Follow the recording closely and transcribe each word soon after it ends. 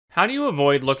How do you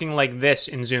avoid looking like this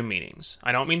in Zoom meetings?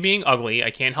 I don't mean being ugly, I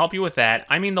can't help you with that,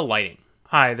 I mean the lighting.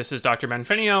 Hi, this is Dr.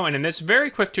 Benfinio, and in this very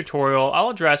quick tutorial,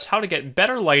 I'll address how to get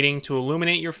better lighting to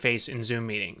illuminate your face in Zoom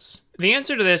meetings. The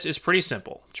answer to this is pretty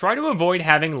simple. Try to avoid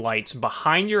having lights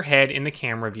behind your head in the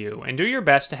camera view, and do your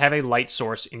best to have a light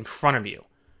source in front of you.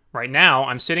 Right now,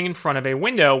 I'm sitting in front of a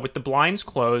window with the blinds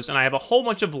closed, and I have a whole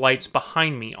bunch of lights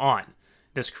behind me on.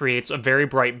 This creates a very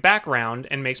bright background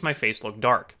and makes my face look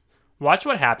dark. Watch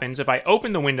what happens if I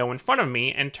open the window in front of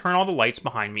me and turn all the lights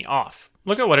behind me off.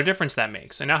 Look at what a difference that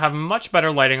makes. I now have much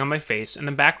better lighting on my face and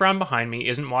the background behind me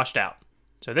isn't washed out.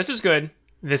 So this is good,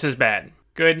 this is bad.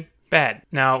 Good, bad.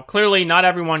 Now, clearly not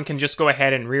everyone can just go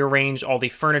ahead and rearrange all the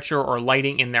furniture or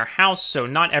lighting in their house, so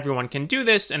not everyone can do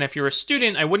this, and if you're a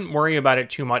student, I wouldn't worry about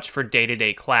it too much for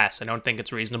day-to-day class. I don't think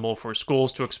it's reasonable for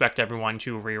schools to expect everyone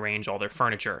to rearrange all their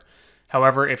furniture.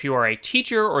 However, if you are a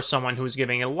teacher or someone who is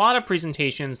giving a lot of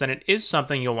presentations, then it is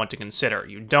something you'll want to consider.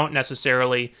 You don't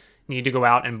necessarily need to go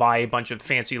out and buy a bunch of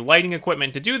fancy lighting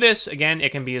equipment to do this. Again,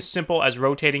 it can be as simple as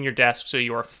rotating your desk so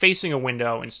you are facing a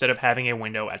window instead of having a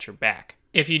window at your back.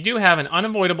 If you do have an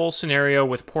unavoidable scenario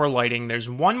with poor lighting, there's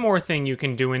one more thing you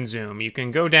can do in Zoom. You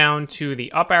can go down to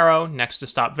the up arrow next to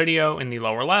stop video in the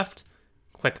lower left,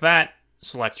 click that,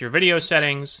 select your video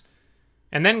settings,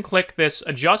 and then click this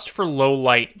adjust for low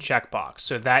light checkbox.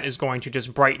 So that is going to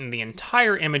just brighten the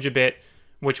entire image a bit,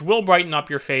 which will brighten up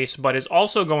your face, but is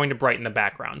also going to brighten the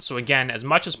background. So again, as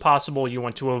much as possible, you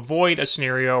want to avoid a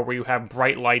scenario where you have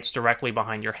bright lights directly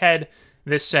behind your head.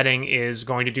 This setting is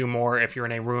going to do more if you're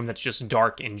in a room that's just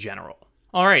dark in general.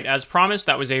 Alright, as promised,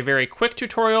 that was a very quick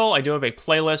tutorial. I do have a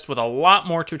playlist with a lot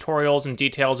more tutorials and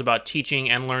details about teaching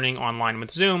and learning online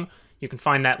with Zoom. You can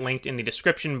find that linked in the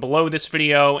description below this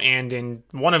video and in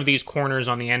one of these corners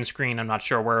on the end screen. I'm not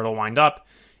sure where it'll wind up.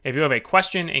 If you have a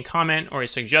question, a comment, or a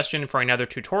suggestion for another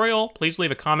tutorial, please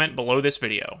leave a comment below this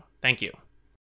video. Thank you.